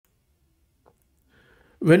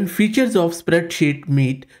When features of spreadsheet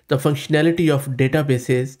meet the functionality of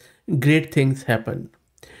databases, great things happen.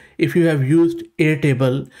 If you have used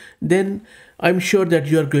Airtable, then I'm sure that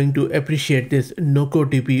you are going to appreciate this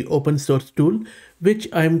NocoDB open source tool, which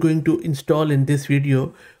I'm going to install in this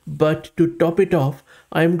video. But to top it off,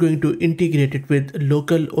 I'm going to integrate it with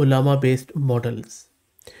local Ollama based models.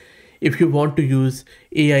 If you want to use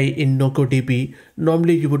AI in NocoDB,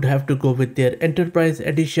 normally you would have to go with their enterprise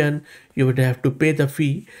edition, you would have to pay the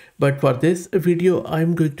fee. But for this video,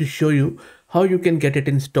 I'm going to show you how you can get it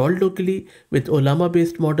installed locally with Ollama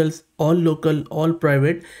based models, all local, all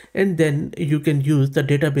private, and then you can use the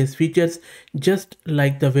database features just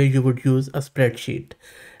like the way you would use a spreadsheet.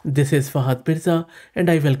 This is Fahad Mirza and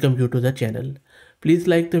I welcome you to the channel. Please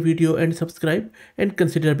like the video and subscribe and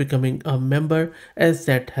consider becoming a member as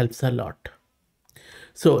that helps a lot.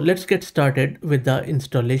 So let's get started with the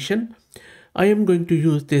installation. I am going to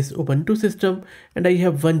use this Ubuntu system and I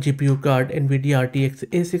have one GPU card NVIDIA RTX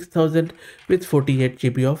A6000 with 48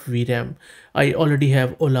 GB of VRAM. I already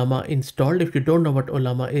have Ollama installed. If you don't know what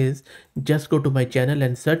Ollama is, just go to my channel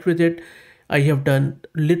and search with it. I have done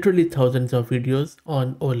literally thousands of videos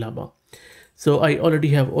on Ollama. So I already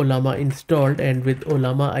have Ollama installed, and with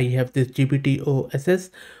Ollama I have this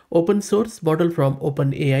GPT-OSS open source model from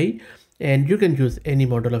OpenAI, and you can use any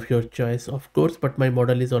model of your choice of course, but my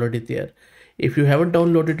model is already there. If you haven't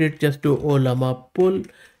downloaded it, just do Ollama pull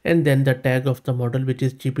and then the tag of the model, which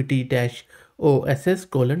is GPT-OSS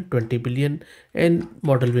colon 20 billion, and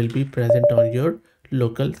model will be present on your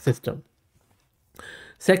local system.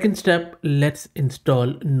 Second step, let's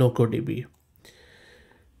install NocoDB.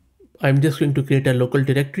 I'm just going to create a local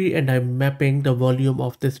directory and I'm mapping the volume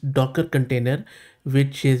of this Docker container,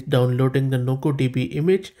 which is downloading the NocoDB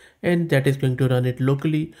image, and that is going to run it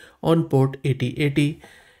locally on port 8080.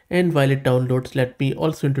 And while it downloads, let me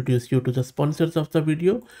also introduce you to the sponsors of the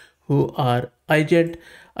video, who are iGent.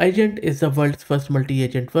 iGent is the world's first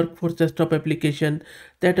multi-agent workforce desktop application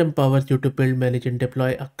that empowers you to build, manage, and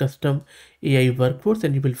deploy a custom AI workforce,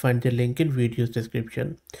 and you will find the link in video's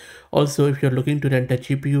description. Also, if you're looking to rent a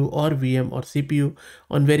GPU or VM or CPU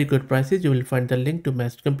on very good prices, you will find the link to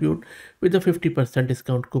Massed Compute with a 50%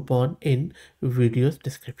 discount coupon in video's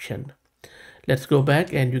description. Let's go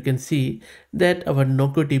back and you can see that our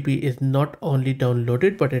NocoDB is not only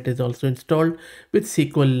downloaded, but it is also installed with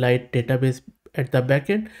SQLite database at the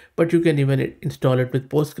backend, but you can even install it with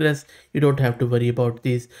Postgres. You don't have to worry about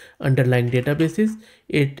these underlying databases.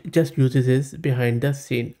 It just uses this behind the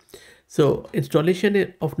scene. So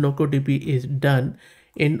installation of NocoDB is done.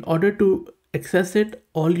 In order to access it,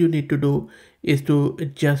 all you need to do is to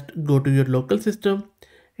just go to your local system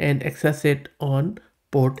and access it on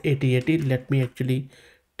port 8080. Let me actually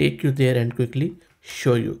take you there and quickly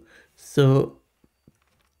show you. So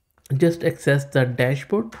just access the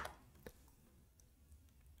dashboard.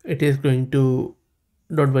 It is going to,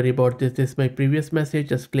 don't worry about this, this is my previous message.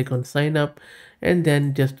 Just click on sign up and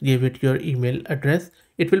then just give it your email address.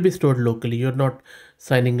 It will be stored locally. You're not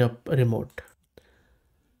signing up remote.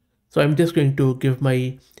 So I'm just going to give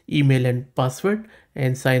my email and password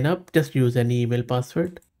and sign up. Just use any email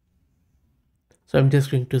password. So I'm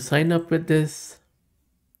just going to sign up with this.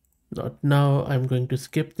 Not now. I'm going to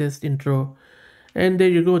skip this intro. And there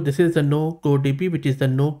you go. This is the NocoDB, which is the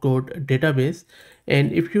no code database.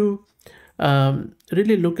 And if you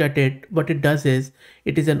really look at it, what it does is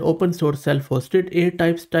it is an open source self-hosted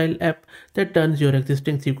Airtable-style app that turns your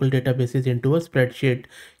existing SQL databases into a spreadsheet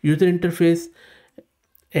user interface.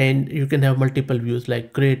 And you can have multiple views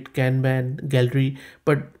like grid, Kanban, gallery,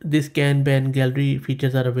 but this Kanban gallery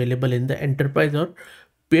features are available in the enterprise or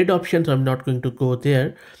paid options. So I'm not going to go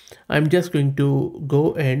there. I'm just going to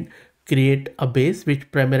go and create a base, which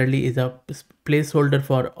primarily is a placeholder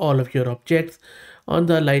for all of your objects. On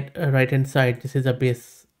the right hand side, this is a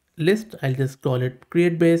base list. I'll just call it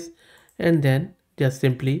create base, and then just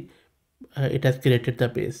simply it has created the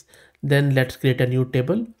base. Then let's create a new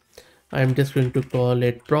table. I'm just going to call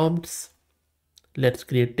it prompts. Let's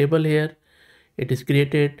create table here. It is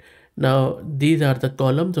created. Now these are the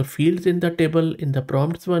columns or fields in the table. In the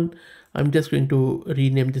prompts one, I'm just going to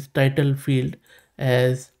rename this title field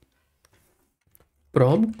as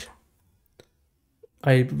prompt.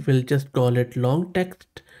 I will just call it long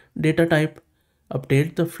text data type.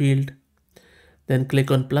 Update the field, then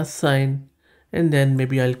click on plus sign, and then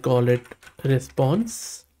maybe I'll call it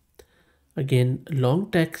response. Again,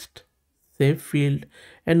 long text, save field,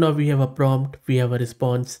 and now we have a prompt, we have a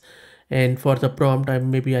response. And for the prompt,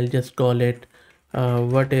 I'll just call it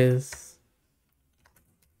what is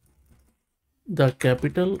the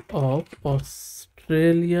capital of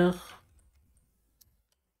Australia?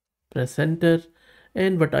 Press enter,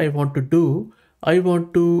 And what I want to do, I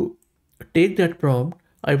want to take that prompt,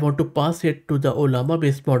 I want to pass it to the Ollama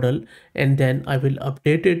based model, and then I will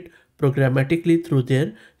update it programmatically through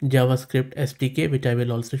their JavaScript SDK, which I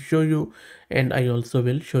will also show you. And I also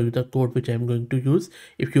will show you the code which I'm going to use.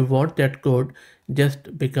 If you want that code,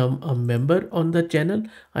 just become a member on the channel.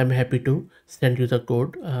 I'm happy to send you the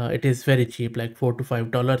code. It is very cheap, like $4 to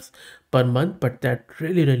 $5 per month, but that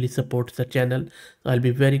really supports the channel. I'll be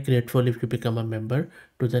very grateful if you become a member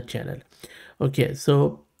to the channel. Okay,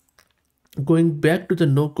 so going back to the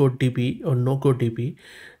NocoDB or NocoDB,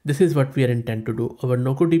 this is what we are intent to do. Our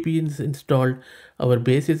NocoDB is installed, our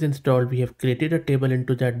base is installed, we have created a table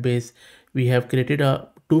into that base, we have created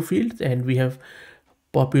two fields, and we have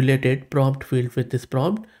populated prompt field with this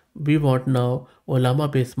prompt. We want now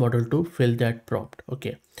Ollama based model to fill that prompt.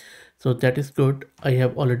 Okay, so that is good. I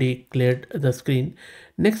have already cleared the screen.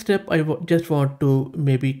 Next step, I just want to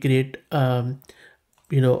maybe create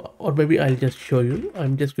or maybe I'll just show you.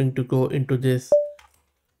 I'm just going to go into this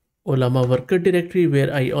Ollama worker directory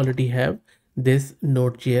where I already have this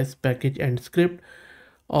Node.js package and script.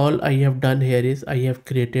 All I have done here is I have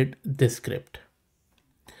created this script.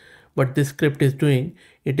 What this script is doing,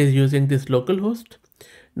 it is using this localhost.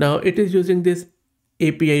 Now it is using this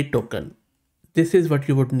API token. This is what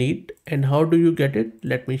you would need. And how do you get it?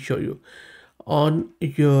 Let me show you. On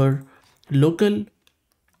your local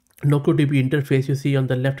NocoDB interface, you see on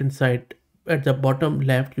the left hand side at the bottom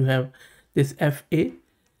left, you have this FA.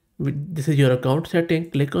 This is your account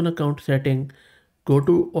setting. Click on account setting, go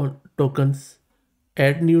to tokens,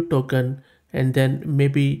 add new token, and then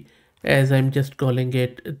maybe, as I'm just calling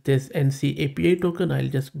it, this NC API token, I'll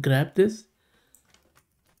just grab this.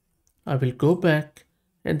 I will go back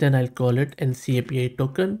and then I'll call it NC API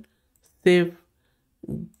token, save,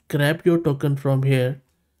 grab your token from here,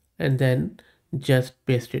 and then just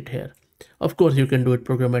paste it here. Of course, you can do it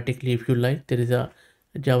programmatically if you like. There is a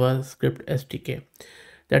JavaScript SDK.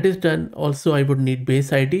 That is done. Also, I would need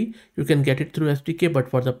base ID. You can get it through SDK, but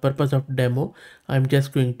for the purpose of demo, I'm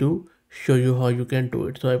just going to show you how you can do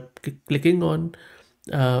it. So I'm clicking on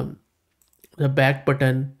the back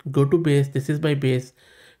button, go to base. This is my base.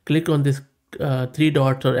 Click on this three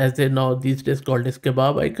dots, or as they now these days called as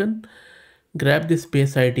kebab icon. Grab this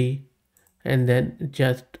base ID and then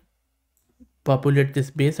just populate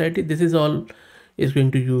this base ID. This is all is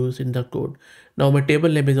going to use in the code. Now my table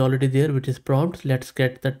name is already there, which is prompts. Let's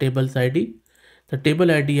get the table's ID. The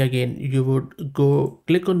table ID, again, you would go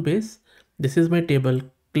click on base. This is my table.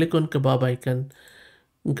 Click on kebab icon,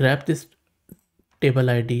 grab this table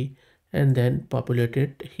ID and then populate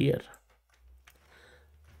it here.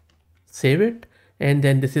 Save it. And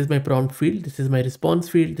then this is my prompt field. This is my response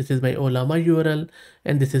field. This is my Ollama URL,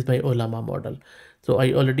 and this is my Ollama model. So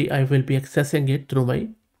I will be accessing it through my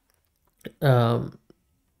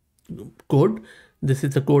code. This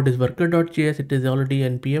is the code is worker.js. It is already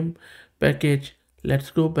npm package.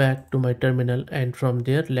 Let's go back to my terminal, and from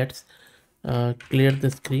there let's clear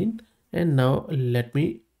the screen. And now let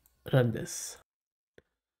me run this.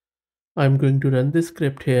 I'm going to run this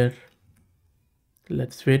script here.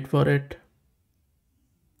 Let's wait for it.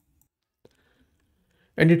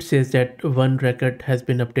 And it says that one record has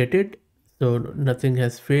been updated, so nothing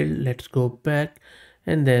has failed. Let's go back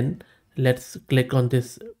and then let's click on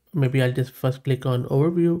this. Maybe I'll just first click on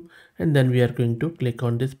overview, and then we are going to click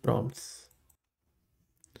on this prompts.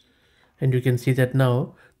 And you can see that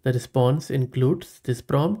now the response includes this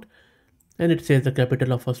prompt, and it says the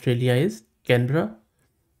capital of Australia is Canberra,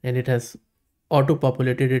 and it has auto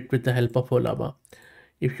populated it with the help of Ollama.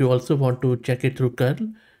 If you also want to check it through curl,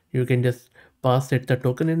 you can just pass it the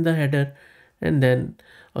token in the header, and then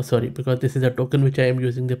because this is a token which I am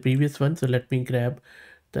using the previous one, so let me grab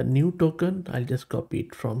the new token. I'll just copy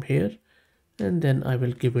it from here, and then I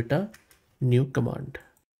will give it a new command.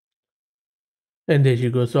 And there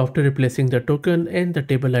you go. So after replacing the token and the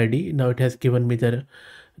table ID, now it has given me the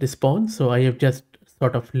response. So I have just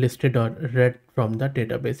sort of listed or read from the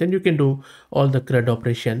database, and you can do all the CRUD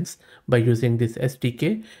operations by using this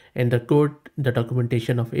SDK, and the code, the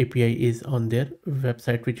documentation of API is on their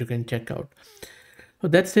website, which you can check out. So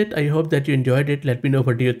that's it. I hope that you enjoyed it. Let me know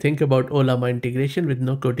what do you think about Ollama integration with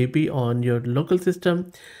NocoDB on your local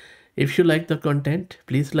system. If you like the content,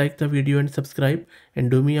 please like the video and subscribe, and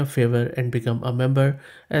do me a favor and become a member,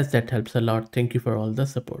 as that helps a lot. Thank you for all the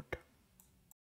support.